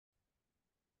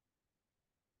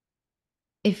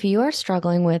If you are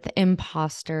struggling with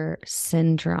imposter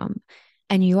syndrome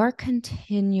and you are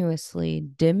continuously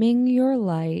dimming your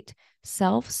light,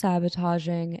 self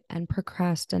sabotaging, and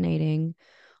procrastinating,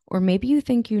 or maybe you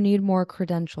think you need more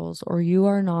credentials or you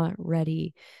are not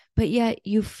ready, but yet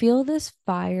you feel this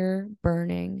fire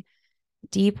burning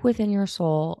deep within your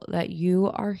soul that you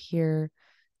are here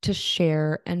to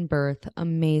share and birth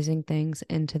amazing things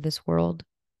into this world.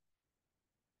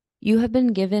 You have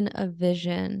been given a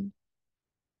vision.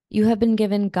 You have been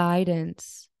given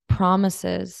guidance,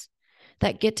 promises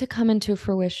that get to come into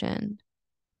fruition.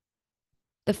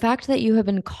 The fact that you have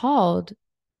been called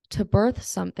to birth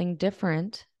something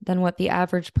different than what the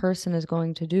average person is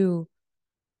going to do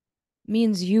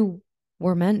means you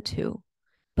were meant to.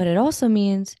 But it also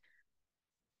means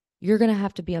you're going to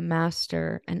have to be a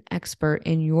master, an expert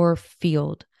in your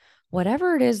field.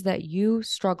 Whatever it is that you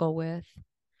struggle with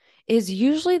is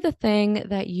usually the thing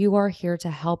that you are here to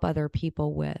help other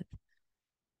people with.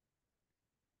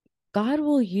 God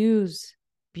will use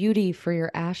beauty for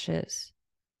your ashes.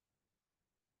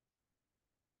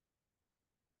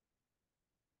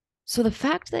 So the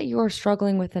fact that you are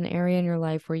struggling with an area in your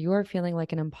life where you are feeling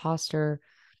like an imposter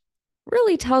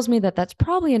really tells me that that's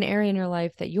probably an area in your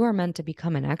life that you are meant to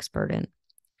become an expert in.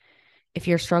 If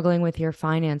you're struggling with your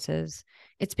finances,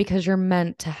 it's because you're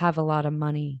meant to have a lot of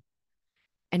money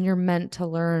and you're meant to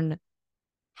learn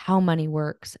how money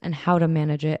works and how to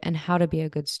manage it and how to be a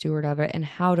good steward of it and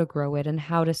how to grow it and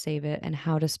how to save it and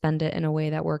how to spend it in a way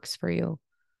that works for you.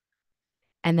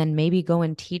 And then maybe go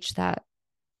and teach that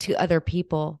to other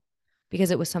people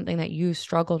because it was something that you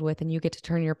struggled with, and you get to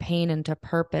turn your pain into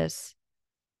purpose.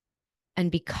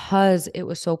 And because it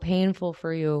was so painful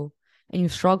for you and you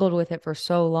struggled with it for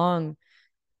so long,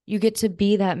 you get to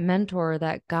be that mentor,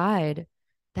 that guide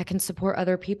that can support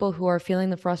other people who are feeling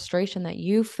the frustration that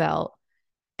you felt.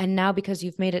 And now, because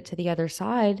you've made it to the other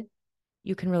side,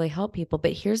 you can really help people.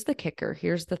 But here's the kicker.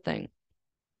 Here's the thing.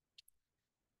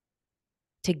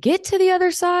 To get to the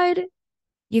other side,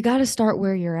 you got to start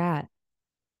where you're at.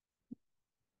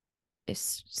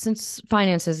 Since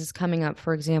finances is coming up,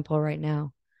 for example, right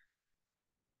now,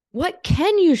 what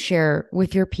can you share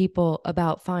with your people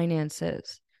about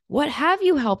finances? What have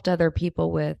you helped other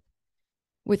people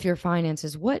with your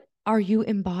finances? What are you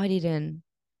embodied in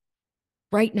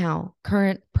right now,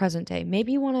 current, present day?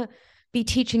 Maybe you want to be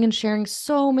teaching and sharing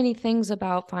so many things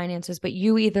about finances, but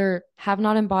you either have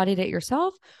not embodied it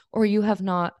yourself or you have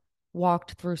not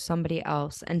walked through somebody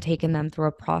else and taken them through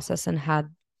a process and had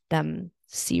them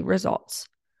see results.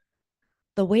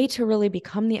 The way to really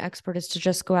become the expert is to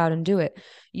just go out and do it.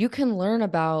 You can learn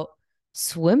about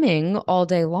swimming all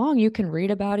day long. You can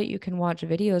read about it, you can watch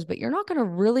videos, but you're not going to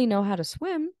really know how to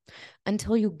swim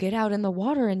until you get out in the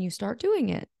water and you start doing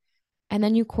it. And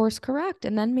then you course correct,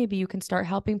 and then maybe you can start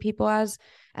helping people as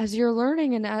you're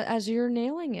learning and as you're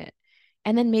nailing it.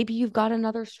 And then maybe you've got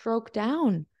another stroke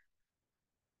down.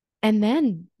 And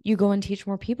then you go and teach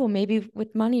more people, maybe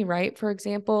with money, right? For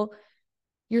example,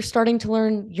 you're starting to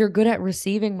learn you're good at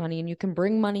receiving money and you can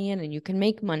bring money in and you can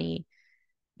make money,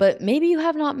 but maybe you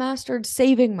have not mastered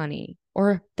saving money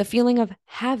or the feeling of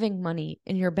having money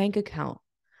in your bank account.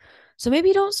 So maybe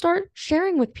you don't start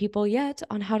sharing with people yet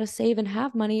on how to save and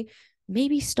have money.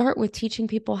 Maybe start with teaching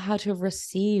people how to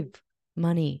receive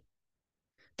money,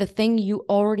 the thing you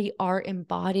already are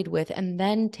embodied with, and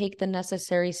then take the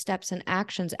necessary steps and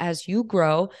actions as you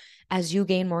grow, as you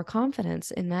gain more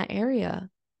confidence in that area.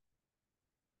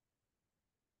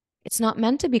 It's not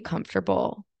meant to be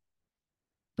comfortable,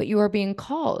 but you are being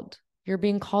called. You're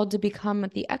being called to become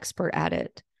the expert at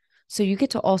it. So you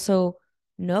get to also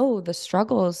know the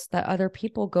struggles that other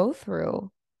people go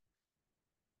through.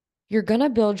 You're going to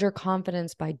build your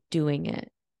confidence by doing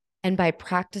it and by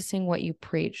practicing what you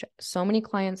preach. So many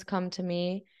clients come to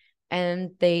me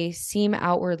and they seem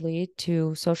outwardly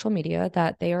to social media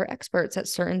that they are experts at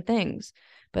certain things,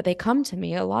 but they come to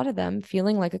me, a lot of them,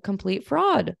 feeling like a complete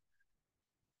fraud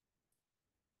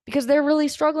because they're really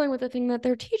struggling with the thing that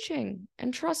they're teaching.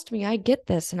 And trust me, I get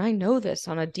this and I know this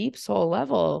on a deep soul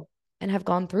level and have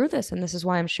gone through this. And this is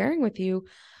why I'm sharing with you.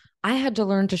 I had to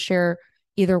learn to share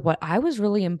either what I was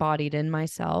really embodied in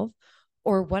myself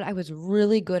or what I was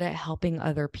really good at helping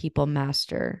other people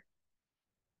master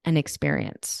and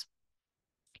experience.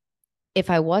 If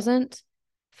I wasn't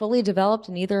fully developed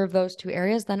in either of those two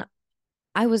areas, then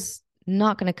I was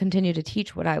not going to continue to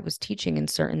teach what I was teaching in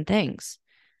certain things.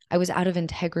 I was out of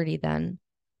integrity then.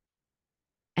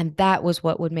 And that was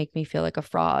what would make me feel like a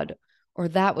fraud, or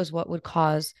that was what would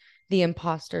cause the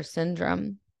imposter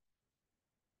syndrome.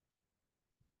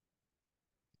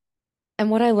 And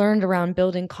what I learned around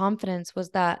building confidence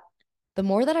was that The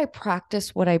more that I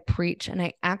practice what I preach and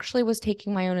I actually was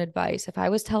taking my own advice, if I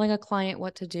was telling a client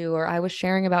what to do, or I was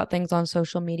sharing about things on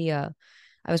social media,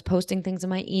 I was posting things in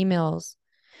my emails,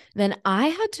 then I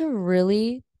had to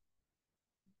really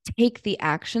take the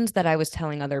actions that I was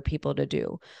telling other people to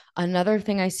do. Another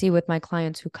thing I see with my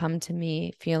clients who come to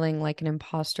me feeling like an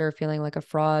imposter, feeling like a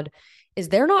fraud, is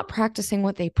they're not practicing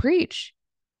what they preach.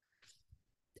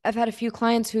 I've had a few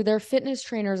clients who they're fitness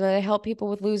trainers or they help people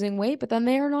with losing weight, but then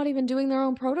they are not even doing their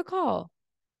own protocol.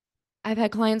 I've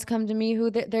had clients come to me who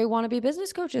they want to be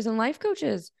business coaches and life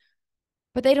coaches,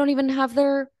 but they don't even have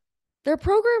their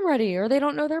program ready or they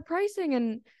don't know their pricing.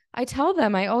 And I tell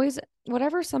them, I always,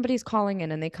 whatever somebody's calling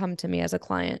in and they come to me as a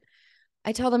client,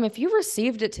 I tell them, if you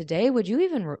received it today, would you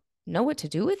even know what to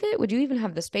do with it? Would you even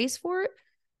have the space for it?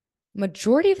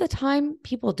 Majority of the time,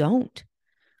 people don't.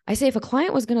 I say, if a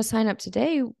client was going to sign up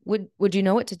today, would you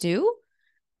know what to do?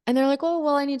 And they're like, oh,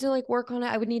 well, I need to like work on it.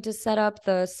 I would need to set up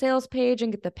the sales page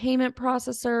and get the payment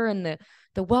processor and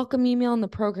the welcome email and the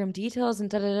program details and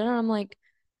da da da. I'm like,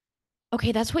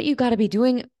 okay, that's what you got to be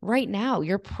doing right now.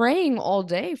 You're praying all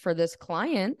day for this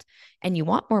client and you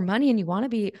want more money and you want to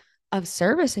be of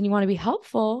service and you want to be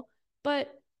helpful,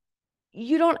 but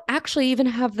you don't actually even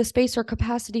have the space or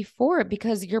capacity for it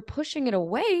because you're pushing it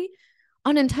away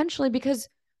unintentionally because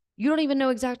you don't even know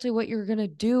exactly what you're going to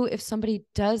do if somebody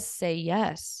does say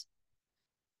yes.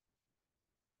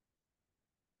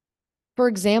 For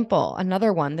example,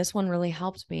 another one, this one really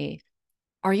helped me.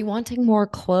 Are you wanting more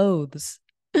clothes?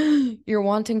 You're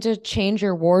wanting to change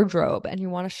your wardrobe and you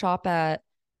want to shop at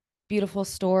beautiful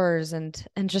stores and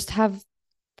just have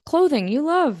clothing you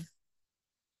love.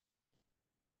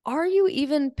 Are you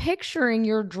even picturing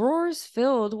your drawers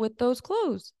filled with those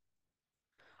clothes?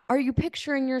 Are you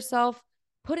picturing yourself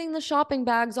putting the shopping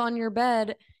bags on your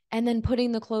bed and then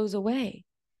putting the clothes away?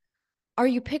 Are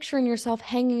you picturing yourself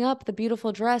hanging up the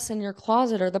beautiful dress in your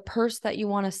closet or the purse that you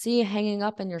want to see hanging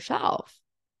up in your shelf?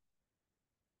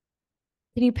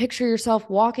 Can you picture yourself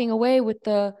walking away with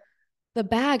the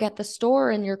bag at the store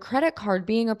and your credit card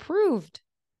being approved?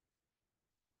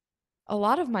 A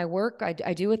lot of my work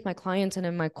I do with my clients and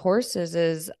in my courses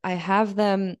is I have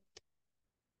them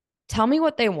tell me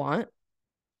what they want.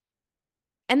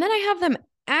 And then I have them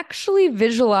actually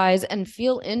visualize and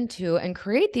feel into and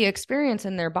create the experience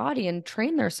in their body and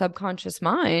train their subconscious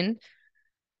mind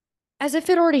as if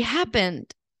it already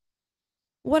happened.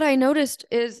 What I noticed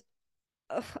is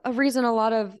a reason a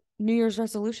lot of New Year's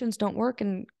resolutions don't work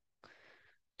and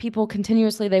people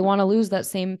continuously they want to lose that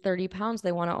same 30 pounds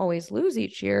they want to always lose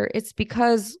each year. It's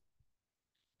because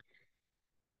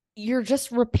you're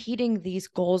just repeating these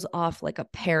goals off like a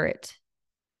parrot.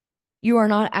 You are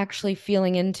not actually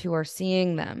feeling into or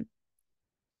seeing them.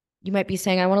 You might be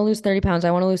saying, I want to lose 30 pounds.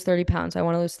 I want to lose 30 pounds. I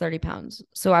want to lose 30 pounds.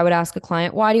 So I would ask a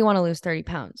client, why do you want to lose 30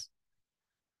 pounds?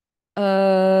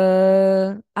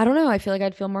 I don't know. I feel like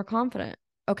I'd feel more confident.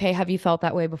 Okay. Have you felt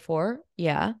that way before?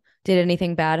 Yeah. Did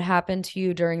anything bad happen to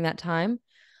you during that time?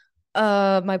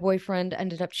 My boyfriend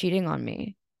ended up cheating on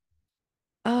me.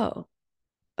 Oh,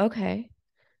 okay.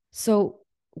 So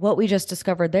what we just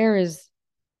discovered there is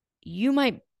you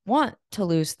might want to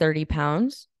lose 30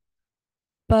 pounds,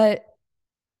 but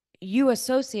you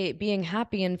associate being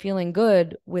happy and feeling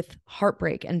good with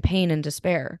heartbreak and pain and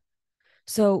despair.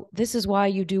 So this is why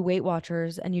you do Weight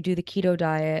Watchers and you do the keto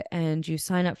diet and you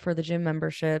sign up for the gym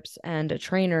memberships and a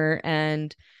trainer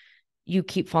and you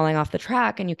keep falling off the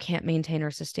track and you can't maintain or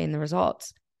sustain the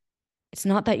results. It's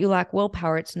not that you lack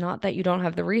willpower. It's not that you don't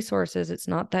have the resources. It's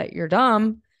not that you're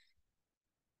dumb.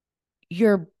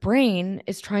 Your brain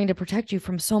is trying to protect you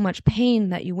from so much pain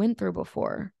that you went through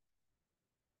before.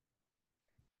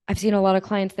 I've seen a lot of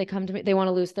clients, they come to me, they want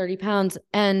to lose 30 pounds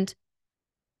and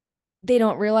they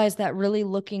don't realize that really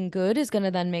looking good is going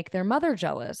to then make their mother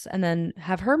jealous and then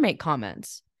have her make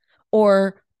comments.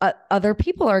 Or other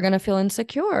people are going to feel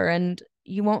insecure and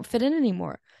you won't fit in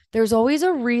anymore. There's always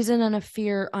a reason and a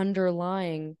fear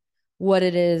underlying what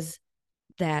it is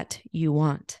that you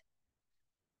want.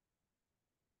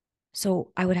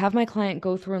 So I would have my client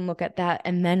go through and look at that.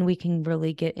 And then we can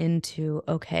really get into,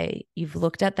 okay, you've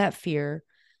looked at that fear.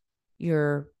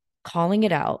 You're calling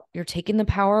it out. You're taking the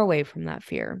power away from that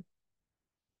fear.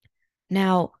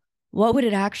 Now, what would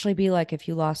it actually be like if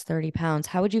you lost 30 pounds?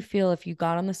 How would you feel if you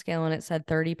got on the scale and it said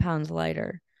 30 pounds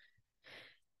lighter?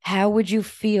 How would you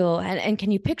feel? And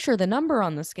can you picture the number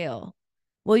on the scale?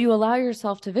 Will you allow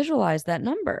yourself to visualize that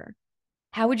number?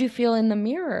 How would you feel in the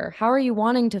mirror? How are you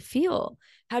wanting to feel?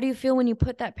 How do you feel when you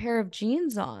put that pair of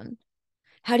jeans on?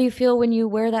 How do you feel when you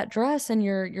wear that dress and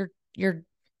your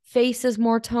face is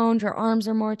more toned, your arms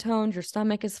are more toned, your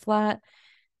stomach is flat?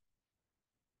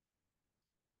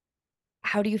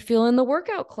 How do you feel in the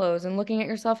workout clothes and looking at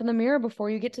yourself in the mirror before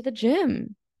you get to the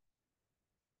gym?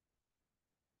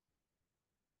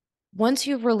 Once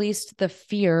you've released the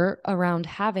fear around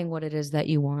having what it is that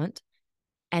you want,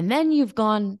 and then you've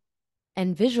gone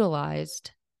and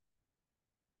visualized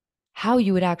how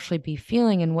you would actually be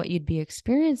feeling and what you'd be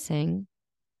experiencing,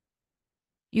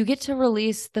 you get to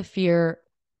release the fear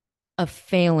of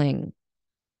failing,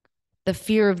 the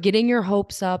fear of getting your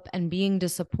hopes up and being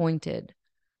disappointed.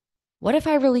 What if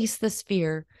I release this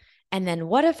fear? And then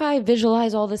what if I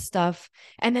visualize all this stuff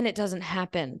and then it doesn't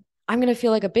happen? I'm going to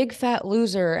feel like a big fat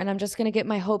loser and I'm just going to get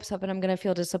my hopes up and I'm going to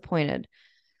feel disappointed.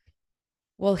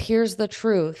 Well, here's the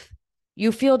truth.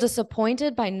 You feel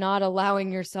disappointed by not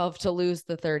allowing yourself to lose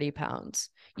the 30 pounds.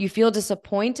 You feel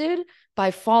disappointed by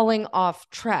falling off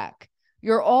track.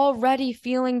 You're already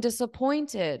feeling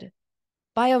disappointed.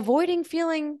 By avoiding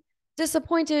feeling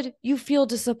disappointed, you feel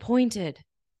disappointed.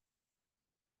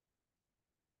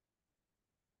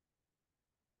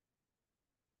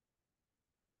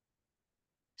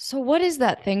 So, what is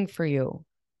that thing for you?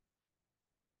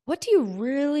 What do you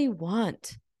really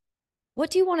want? What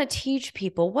do you want to teach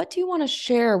people? What do you want to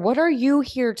share? What are you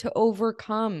here to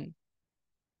overcome?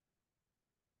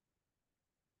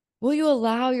 Will you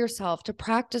allow yourself to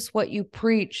practice what you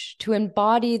preach, to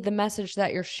embody the message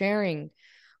that you're sharing?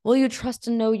 Will you trust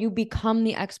and know you become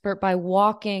the expert by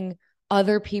walking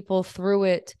other people through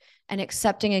it and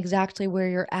accepting exactly where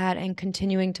you're at and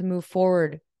continuing to move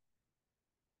forward?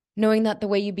 Knowing that the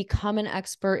way you become an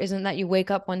expert isn't that you wake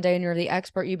up one day and you're the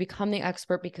expert. You become the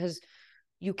expert because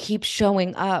you keep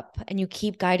showing up and you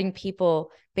keep guiding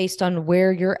people based on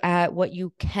where you're at, what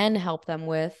you can help them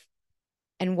with,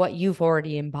 and what you've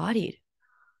already embodied.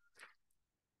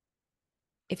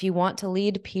 If you want to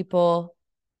lead people,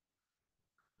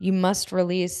 you must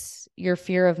release your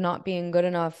fear of not being good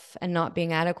enough and not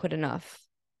being adequate enough.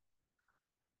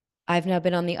 I've now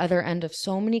been on the other end of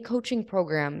so many coaching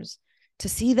programs to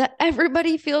see that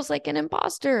everybody feels like an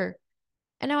imposter.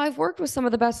 And now I've worked with some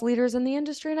of the best leaders in the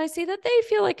industry and I see that they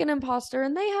feel like an imposter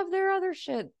and they have their other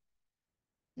shit.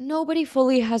 Nobody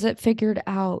fully has it figured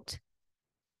out.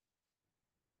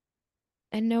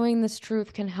 And knowing this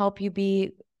truth can help you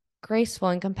be graceful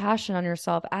and compassionate on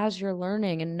yourself as you're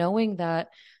learning, and knowing that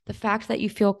the fact that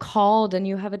you feel called and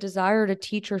you have a desire to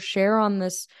teach or share on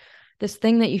this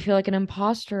thing that you feel like an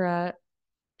imposter at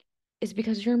is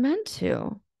because you're meant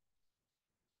to.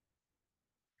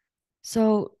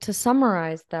 So to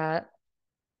summarize that,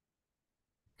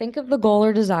 think of the goal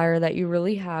or desire that you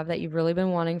really have, that you've really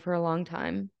been wanting for a long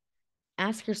time.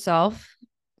 Ask yourself,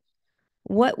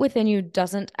 what within you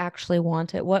doesn't actually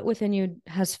want it? What within you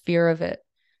has fear of it?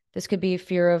 This could be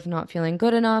fear of not feeling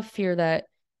good enough, fear that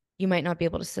you might not be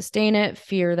able to sustain it,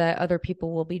 fear that other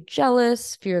people will be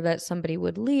jealous, fear that somebody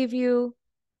would leave you,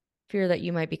 fear that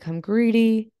you might become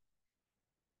greedy,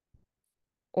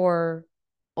 or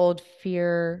old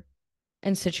fear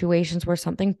in situations where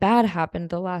something bad happened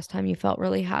the last time you felt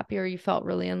really happy or you felt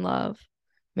really in love.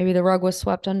 Maybe the rug was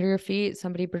swept under your feet,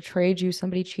 somebody betrayed you,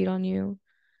 somebody cheated on you.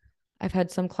 I've had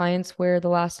some clients where the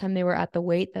last time they were at the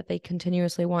weight that they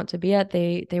continuously want to be at,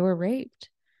 they were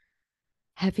raped.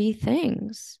 Heavy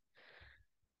things.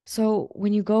 So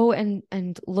when you go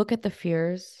and look at the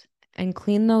fears and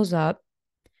clean those up,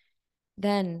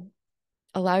 then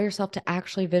allow yourself to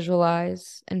actually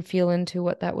visualize and feel into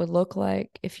what that would look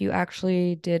like if you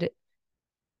actually did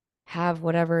have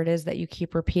whatever it is that you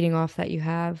keep repeating off that you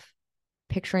have.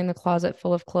 Picturing the closet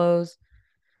full of clothes,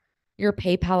 your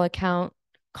PayPal account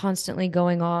constantly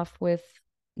going off with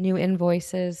new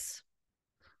invoices,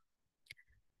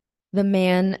 the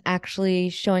man actually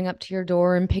showing up to your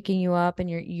door and picking you up, and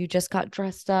you just got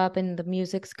dressed up and the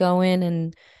music's going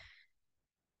and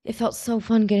it felt so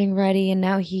fun getting ready, and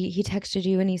now he texted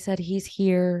you and he said he's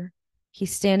here.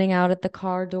 He's standing out at the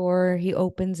car door. He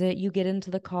opens it. You get into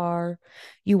the car.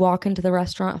 You walk into the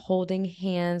restaurant holding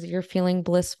hands. You're feeling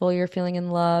blissful. You're feeling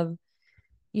in love.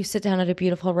 You sit down at a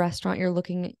beautiful restaurant. You're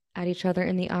looking at each other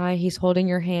in the eye. He's holding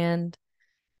your hand.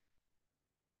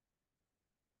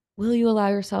 Will you allow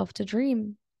yourself to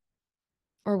dream?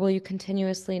 Or will you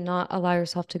continuously not allow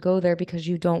yourself to go there because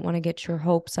you don't want to get your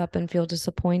hopes up and feel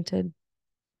disappointed?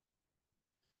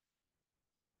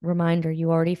 Reminder,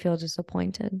 you already feel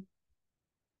disappointed.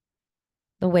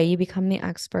 The way you become the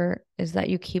expert is that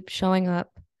you keep showing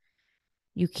up,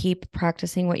 you keep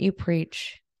practicing what you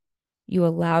preach, you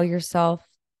allow yourself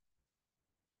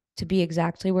to be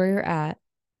exactly where you're at,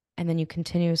 and then you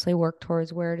continuously work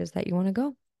towards where it is that you want to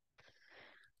go.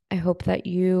 I hope that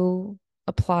you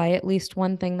apply at least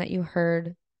one thing that you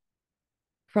heard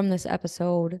from this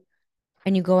episode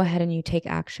and you go ahead and you take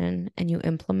action and you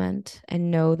implement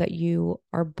and know that you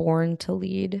are born to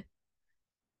lead.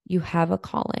 You have a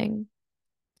calling.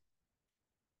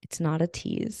 It's not a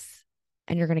tease,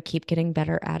 and you're going to keep getting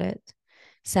better at it.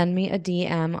 Send me a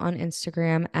DM on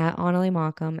Instagram at Annalie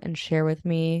Malcolm and share with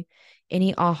me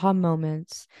any aha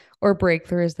moments or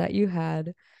breakthroughs that you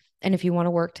had. And if you want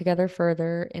to work together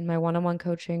further in my one-on-one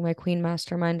coaching, my Queen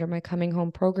Mastermind, or my Coming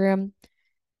Home program,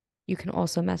 you can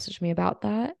also message me about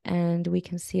that and we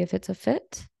can see if it's a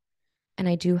fit. And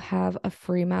I do have a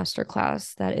free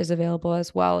masterclass that is available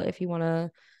as well if you want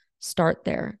to start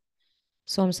there.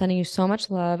 So I'm sending you so much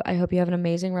love. I hope you have an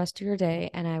amazing rest of your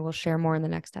day, and I will share more in the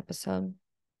next episode.